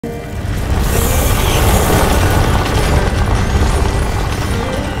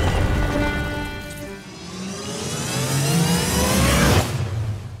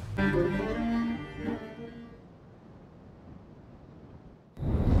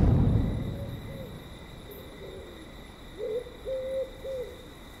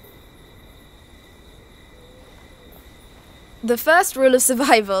The first rule of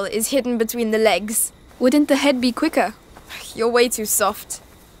survival is hidden between the legs. Wouldn't the head be quicker? You're way too soft.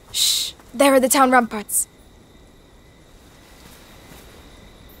 Shh, there are the town ramparts.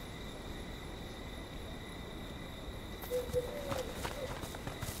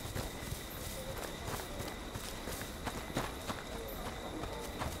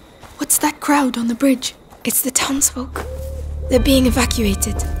 What's that crowd on the bridge? It's the townsfolk. They're being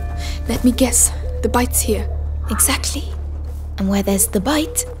evacuated. Let me guess. The bite's here. Exactly. And where there's the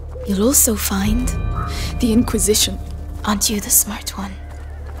bite, you'll also find... the Inquisition. Aren't you the smart one?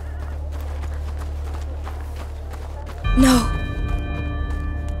 No.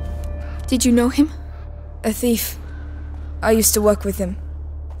 Did you know him? A thief. I used to work with him.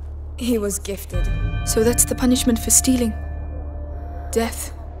 He was gifted. So that's the punishment for stealing.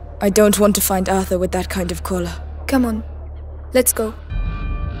 Death. I don't want to find Arthur with that kind of collar. Come on. Let's go.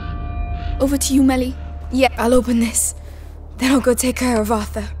 Over to you, Melly. Yeah, I'll open this. Then I'll go take care of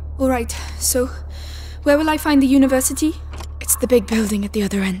Arthur. All right, so where will I find the university? It's the big building at the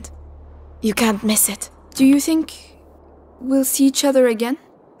other end. You can't miss it. Do you think we'll see each other again?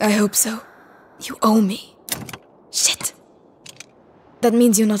 I hope so. You owe me. Shit. That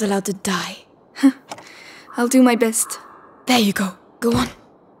means you're not allowed to die. I'll do my best. There you go. Go on.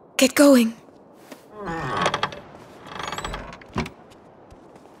 Get going.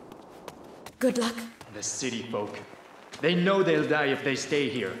 Good luck. The city folk. They know they'll die if they stay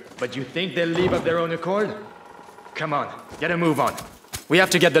here, but you think they'll leave of their own accord? Come on, get a move on. We have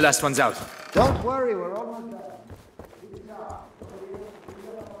to get the last ones out. Don't worry, we're almost there.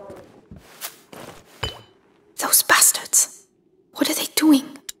 Those bastards. What are they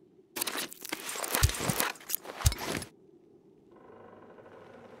doing?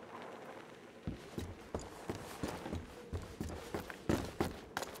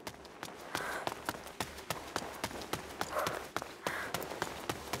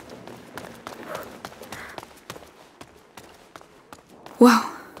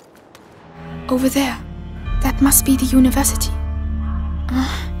 Wow. Over there. That must be the university.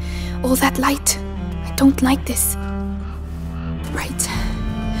 All that light. I don't like this. Right.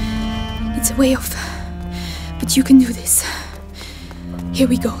 It's a way off. But you can do this. Here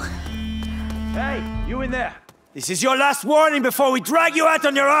we go. Hey, you in there. This is your last warning before we drag you out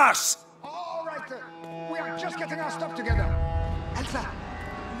on your arse. All right, we are just getting our stuff together. Elsa,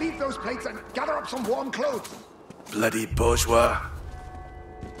 leave those plates and gather up some warm clothes. Bloody bourgeois.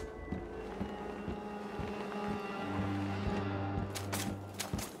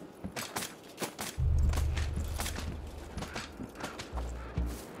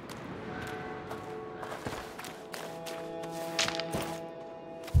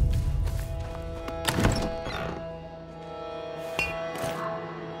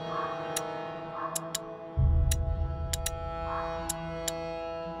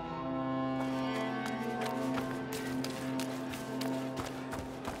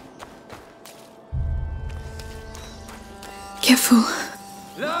 Careful.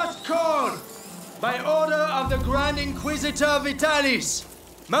 Last call! By order of the Grand Inquisitor Vitalis.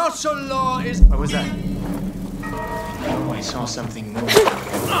 Martial law is... What was that? Oh, I saw something move.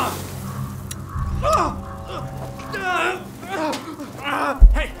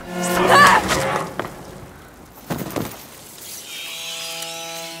 Hey! Stop!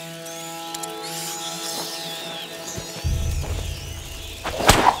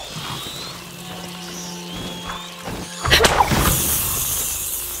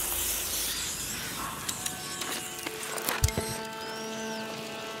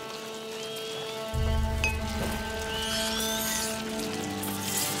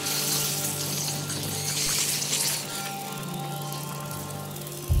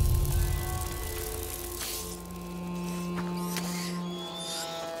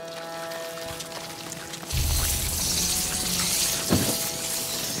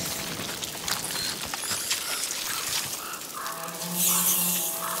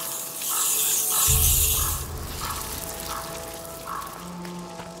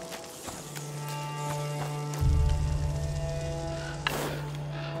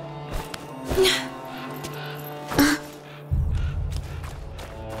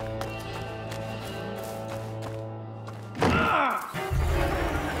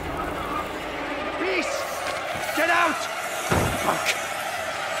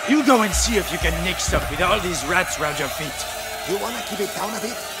 You go and see if you can nick stuff with all these rats round your feet. You want to keep it down a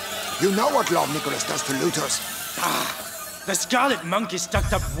bit? You know what Lord Nicholas does to looters. The Scarlet Monk is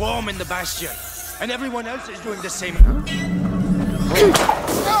tucked up warm in the bastion, and everyone else is doing the same.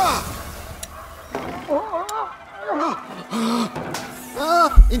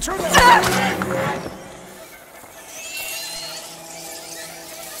 Intruder!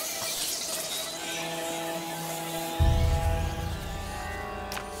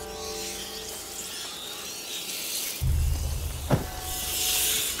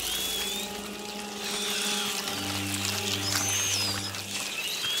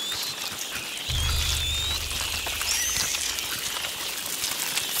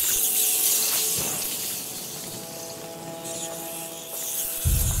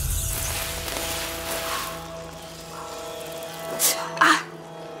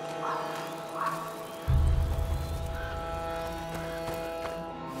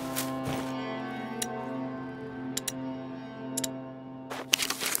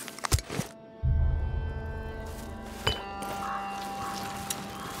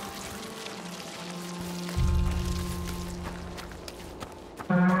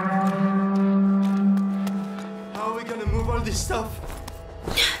 this stuff?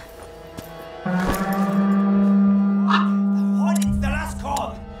 What? It's the last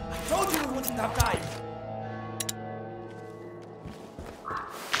call! I told you we wouldn't have time!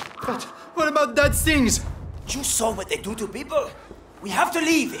 But what about Dad's things? You saw what they do to people? We have to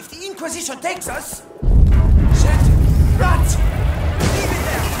leave if the Inquisition takes us! Shit! Rats! Leave it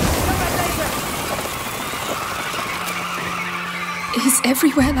there! Come back later! Is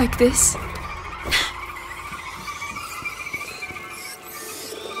everywhere like this?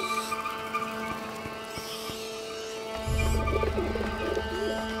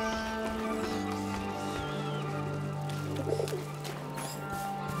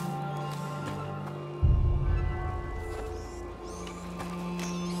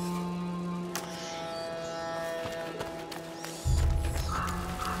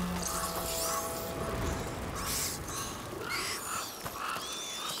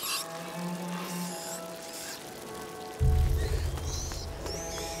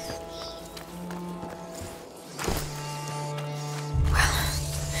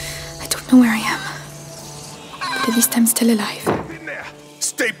 I don't know where I am. But at least I'm still alive. In there.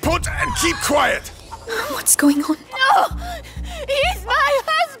 Stay put and keep quiet. What's going on? No! He's my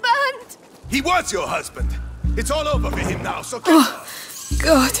husband! He was your husband. It's all over for him now, so get Oh,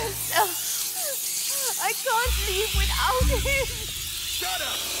 God. No. I can't leave without him. Shut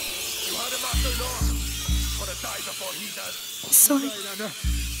up! You heard him, Master Law. Wanna die before he does. Sorry.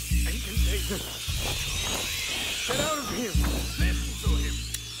 Get out of here! Listen to him!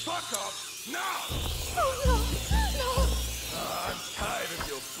 Fuck off! Now! Oh, no. No. I'm tired of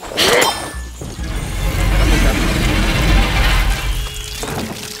your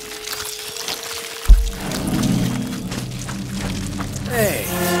Hey,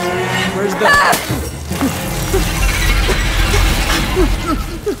 where's the...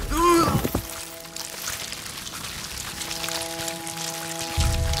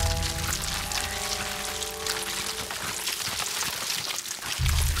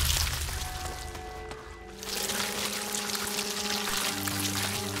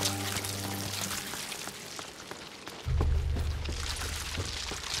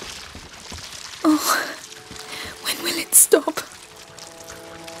 Oh, when will it stop?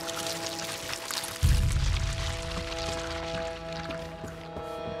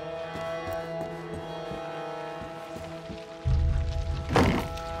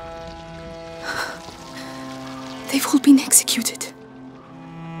 They've all been executed.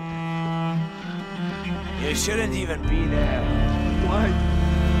 You shouldn't even be there. Why?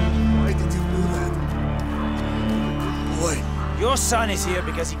 Why did you do that? Boy, Your son is here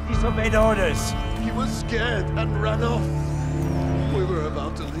because he disobeyed orders. he was scared and ran off. We were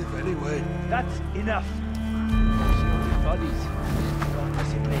about to leave anyway. That's enough. Your bodies. Without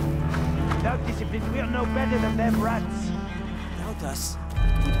discipline. Without discipline, we are no better than them rats. Without us,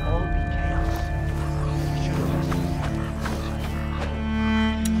 it would all be chaos.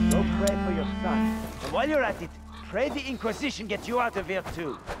 Go pray for your son. And while you're at it, pray the Inquisition gets you out of here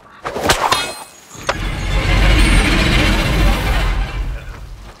too.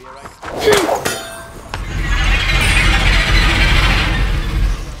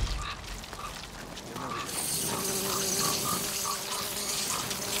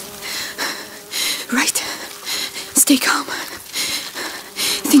 Right. Stay calm.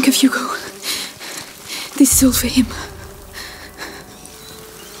 Think of Hugo. This is all for him.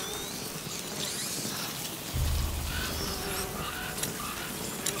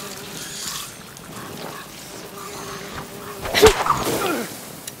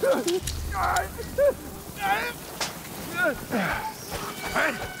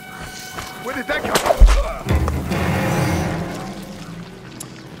 Hey, where did that come from?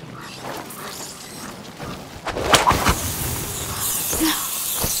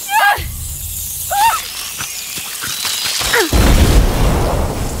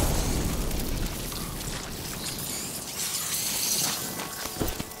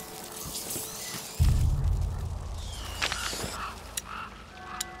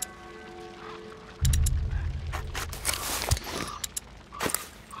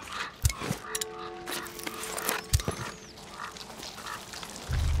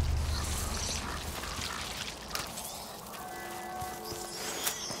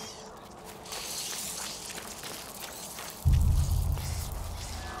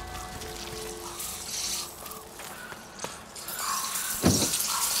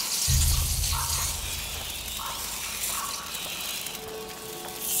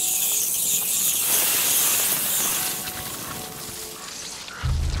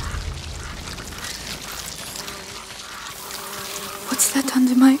 What's that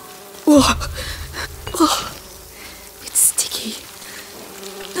under my... Oh, it's sticky.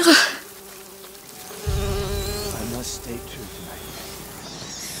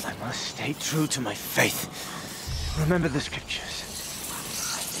 stay true to my faith. Remember the scriptures.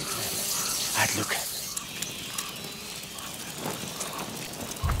 I'd look.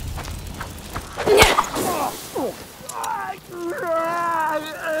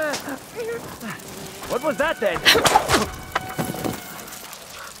 What was that then?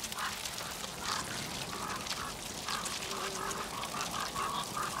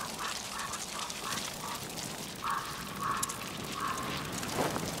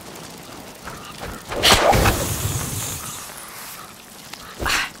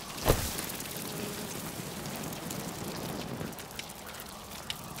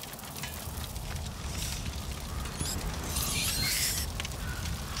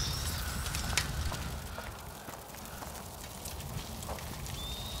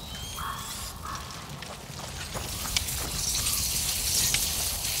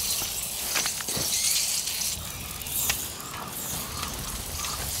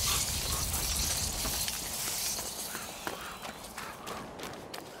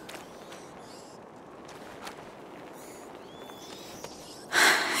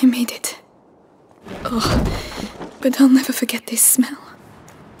 I made it. Oh, but I'll never forget this smell.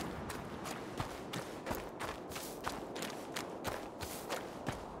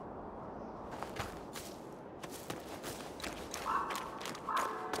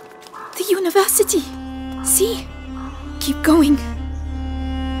 The university! See? Keep going.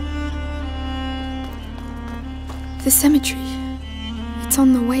 The cemetery. It's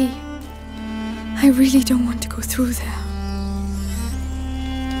on the way. I really don't want to go through there.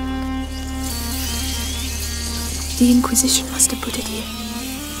 The Inquisition must have put it here.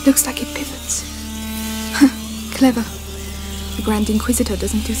 Looks like it pivots. Clever. The Grand Inquisitor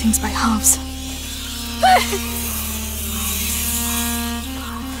doesn't do things by halves.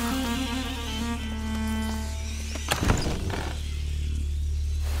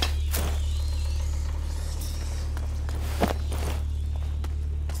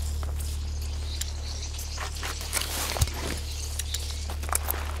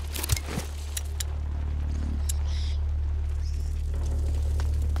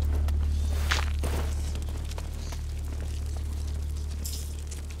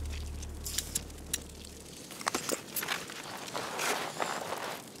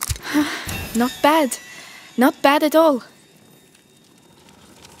 Not bad. Not bad at all.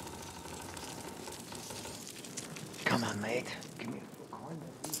 Come on, mate. Give me a coin.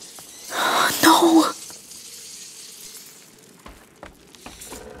 No!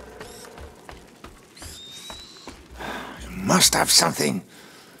 You must have something.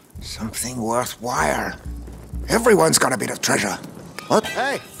 Something worthwhile. Everyone's got a bit of treasure. What?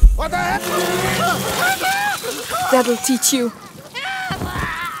 Hey! What the heck? That'll teach you.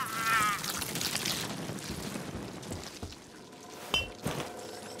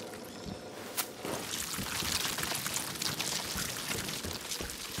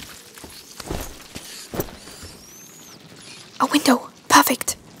 A window.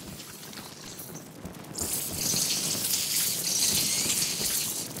 Perfect.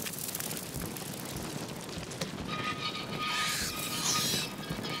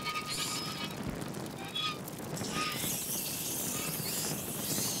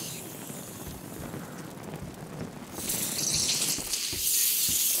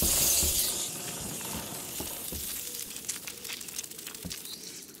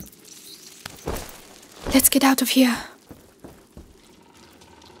 Let's get out of here.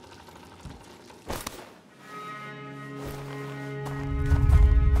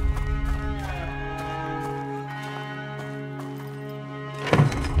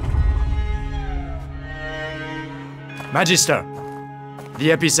 Magister, the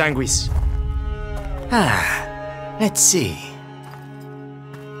Episanguis. Let's see.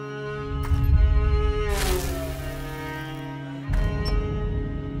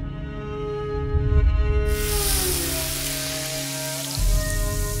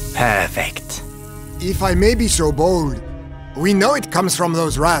 Perfect. If I may be so bold, we know it comes from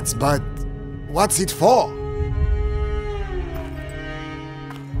those rats, but what's it for?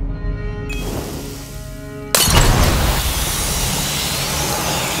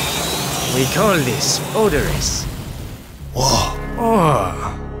 We call this odorous. Whoa.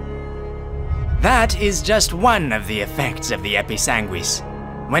 Oh. That is just one of the effects of the Episanguis,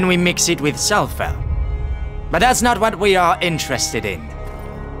 when we mix it with sulfur. But that's not what we are interested in.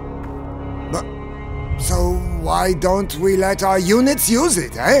 But so why don't we let our units use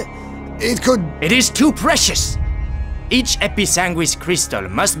it, eh? It could... It is too precious! Each Episanguis crystal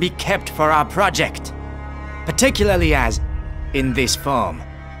must be kept for our project. Particularly as, in this form,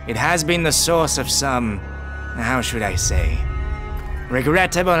 it has been the source of some... how should I say?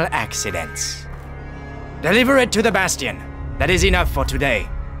 Regrettable accidents. Deliver it to the Bastion. That is enough for today.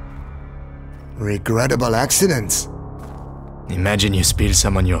 Regrettable accidents? Imagine you spill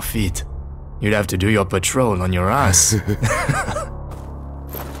some on your feet. You'd have to do your patrol on your ass.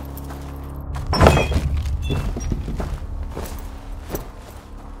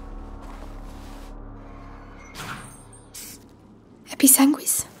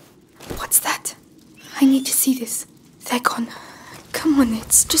 Episanguis? What's that? I need to see this. They're gone. Come on,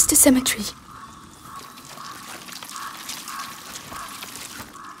 it's just a cemetery.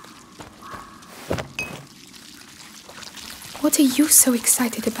 What are you so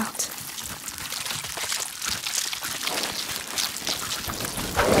excited about?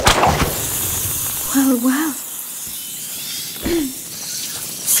 Well.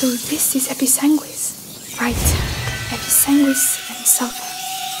 So this is Episanguis. Right. Episanguis and sulfur.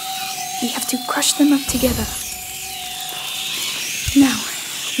 We have to crush them up together. Now,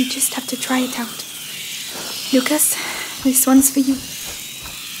 we just have to try it out. Lucas, this one's for you.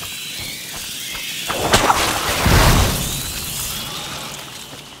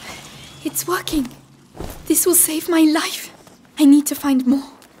 It's working. This will save my life. I need to find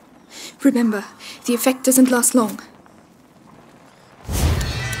more. Remember, the effect doesn't last long.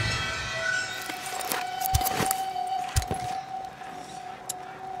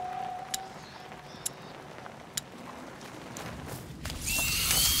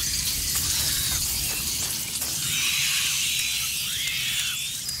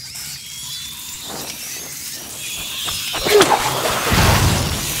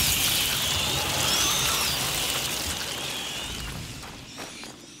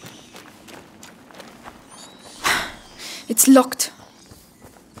 It's locked.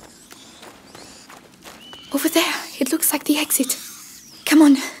 Over there, it looks like the exit. Come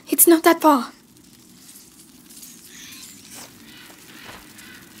on, it's not that far.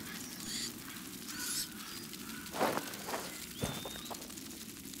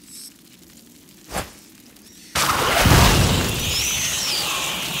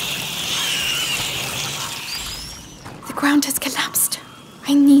 The ground has collapsed.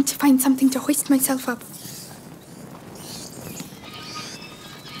 I need to find something to hoist myself up.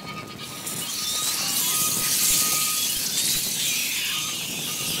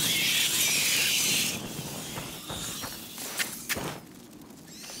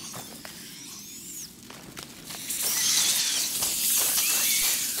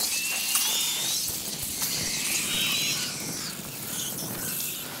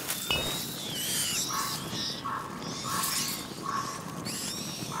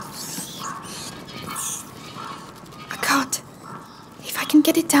 If I can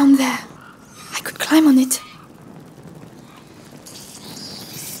get it down there, I could climb on it.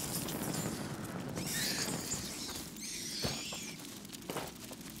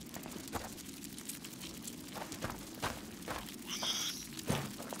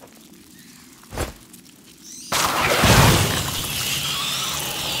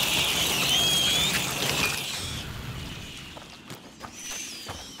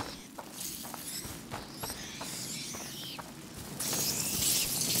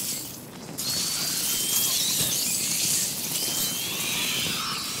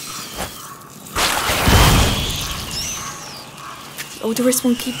 Odorous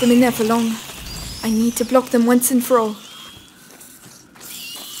won't keep them in there for long. I need to block them once and for all.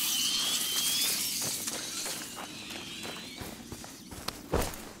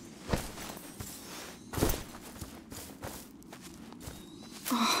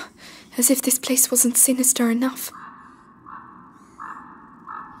 Oh, as if this place wasn't sinister enough.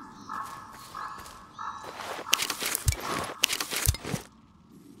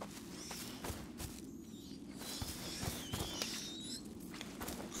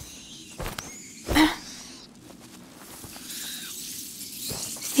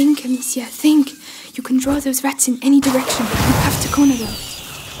 Think, Amicia, think. You can draw those rats in any direction. You have to corner them.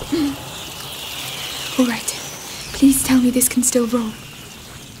 All right. Please tell me this can still roll.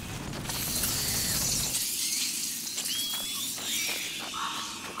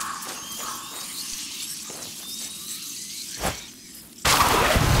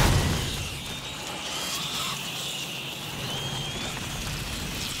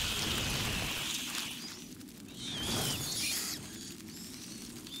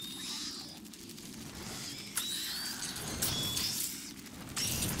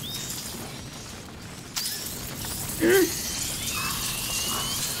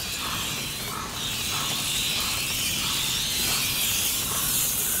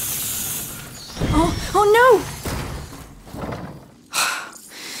 Oh no!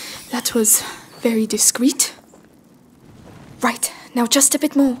 That was very discreet. Right, Now just a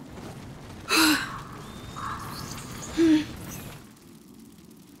bit more.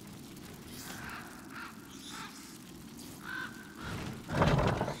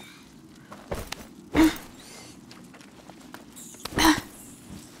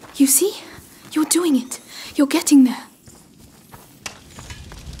 You see? You're doing it. You're getting there.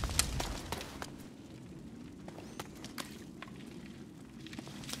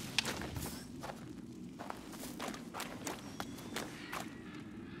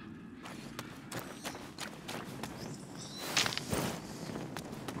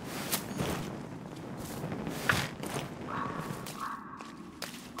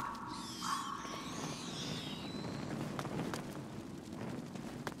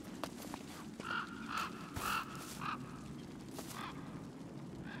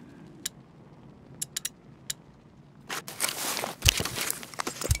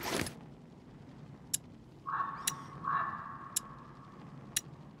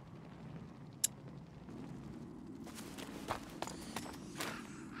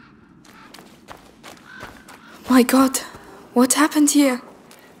 My God, what happened here?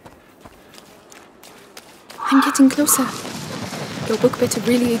 I'm getting closer. Your book better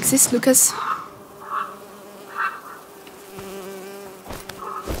really exist, Lucas.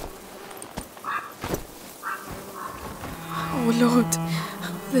 Oh Lord,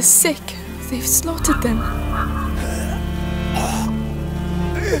 the sick, they've slaughtered them.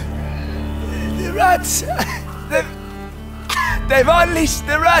 The rats! They've unleashed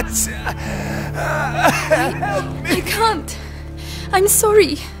the rats! I can't. I'm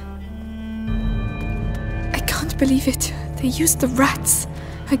sorry. I can't believe it. They used the rats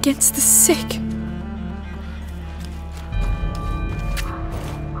against the sick.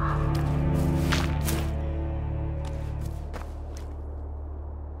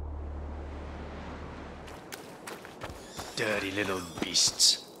 Dirty little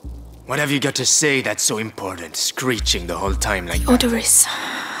beasts. What have you got to say that's so important, screeching the whole time like that? Odoris,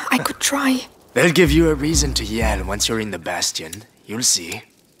 I could try. They'll give you a reason to yell once you're in the bastion. You'll see.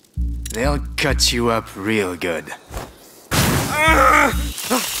 They'll cut you up real good.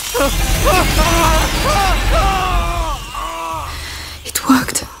 It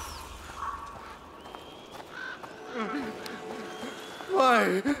worked.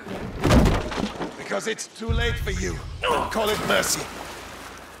 Why? Because it's too late for you. Call it mercy.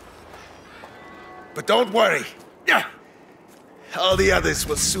 But don't worry. All the others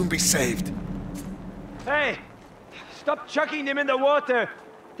will soon be saved. Hey! Stop chucking them in the water!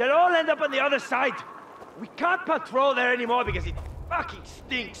 They'll all end up on the other side! We can't patrol there anymore because it fucking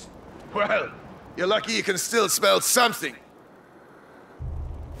stinks! Well, you're lucky you can still smell something.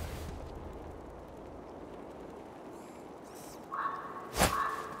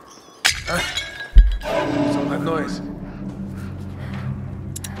 What's all that noise?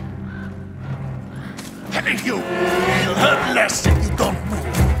 Hey, you! You'll hurt less if you don't move.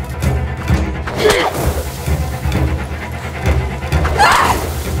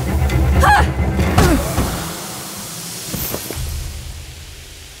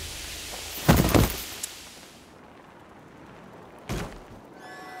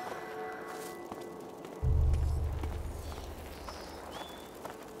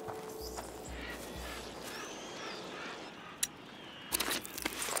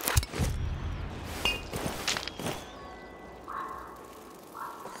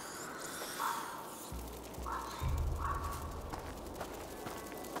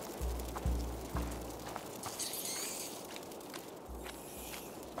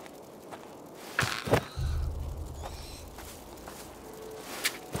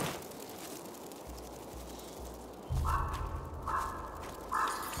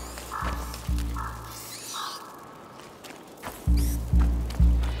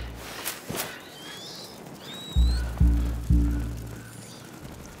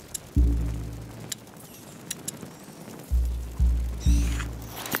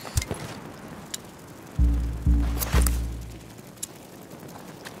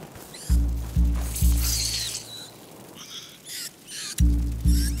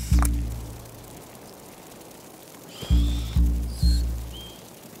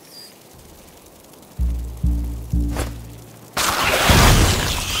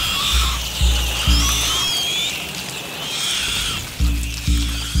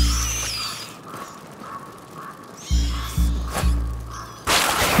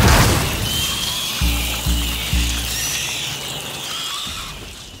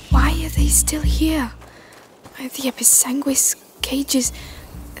 Still here. The Episanguis cages.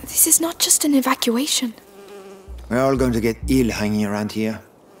 This is not just an evacuation. We're all going to get ill hanging around here.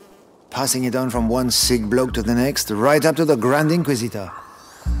 passing it on from one sick bloke to the next, right up to the Grand Inquisitor.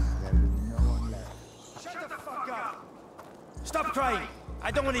 Shut the fuck up! Stop crying!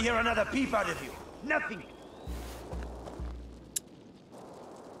 I don't want to hear another peep out of you. Nothing!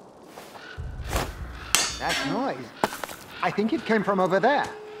 That noise. I think it came from over there.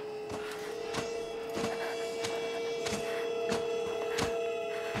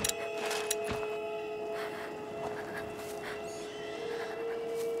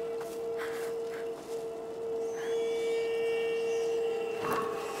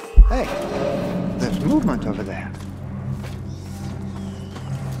 Hey, there's movement over there.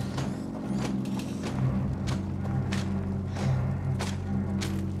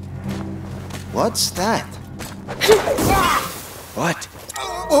 What's that? What?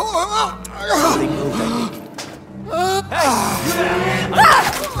 Something moved, I think. Hey, you there!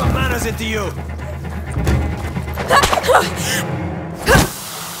 What manners into you?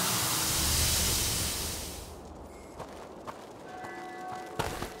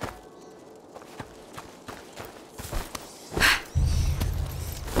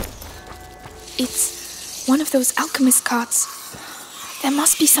 It's one of those alchemist carts. There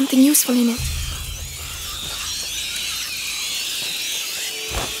must be something useful in it.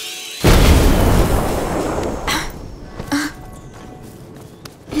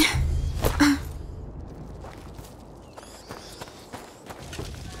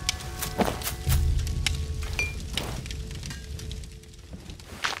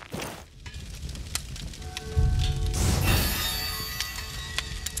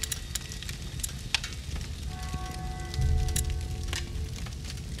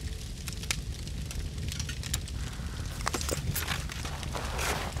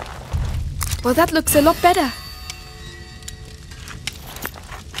 Well, that looks a lot better.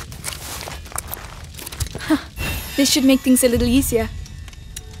 This should make things a little easier.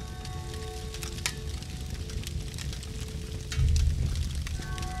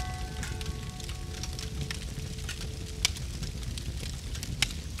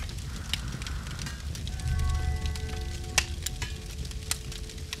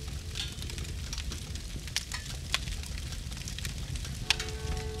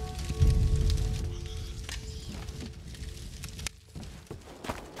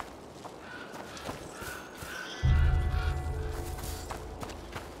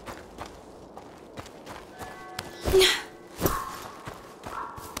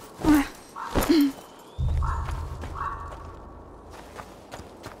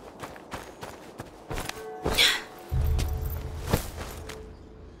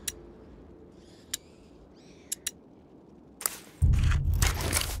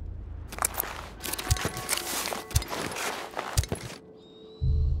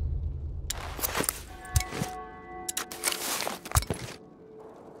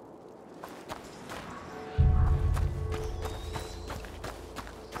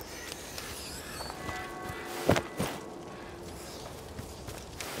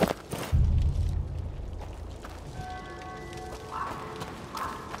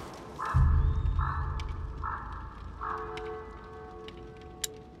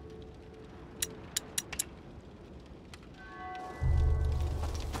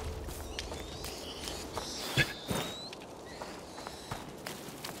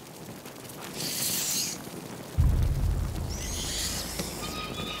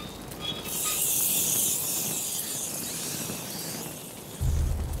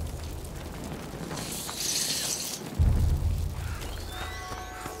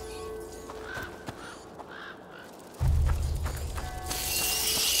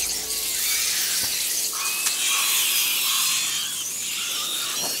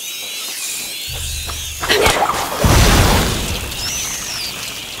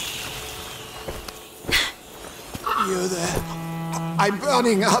 You there? I'm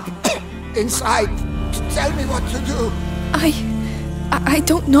burning up inside. Tell me what to do. I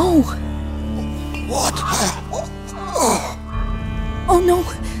don't know. What? Oh no,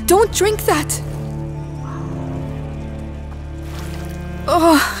 don't drink that.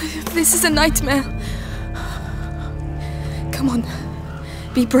 Oh, this is a nightmare. Come on,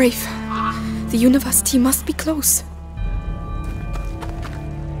 be brave. The university must be close.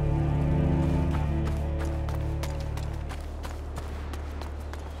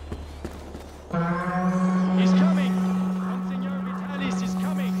 He's coming! Monsignor Vitalis is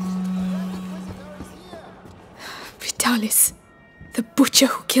coming! Vitalis, the butcher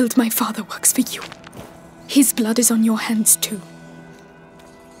who killed my father works for you. His blood is on your hands too.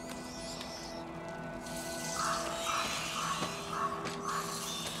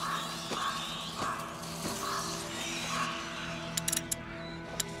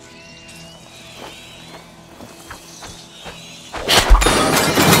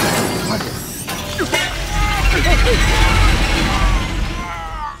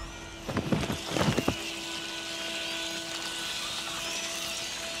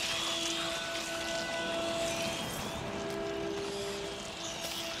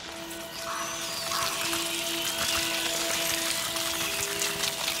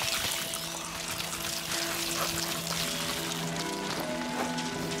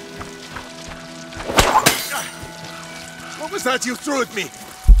 was that you threw at me?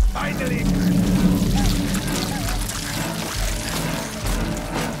 Finally!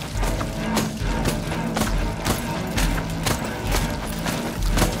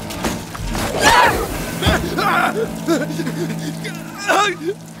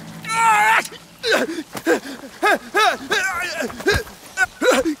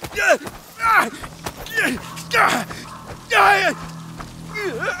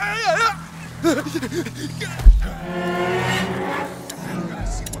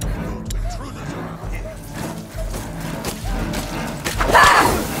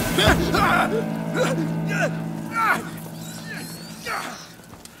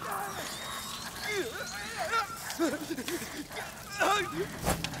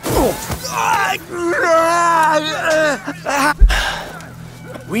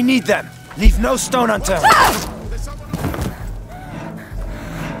 We need them. Leave no stone unturned.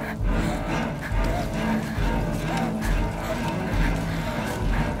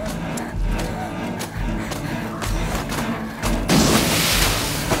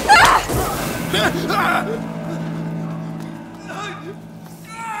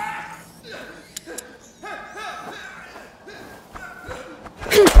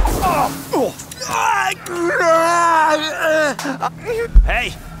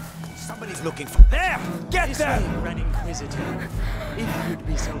 Hey! Somebody's looking for... There! Get them! Grand Inquisitor. If you'd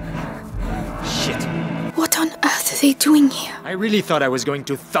be so... Shit. What on earth are they doing here? I really thought I was going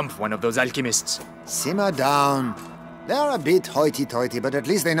to thump one of those alchemists. Simmer down. They're a bit hoity-toity, but at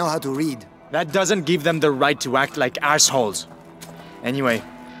least they know how to read. That doesn't give them the right to act like assholes. Anyway,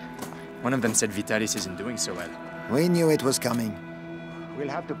 one of them said Vitalis isn't doing so well. We knew it was coming. We'll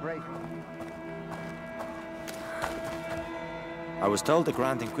have to pray for him. I was told the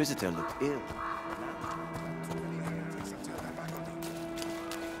Grand Inquisitor looked ill.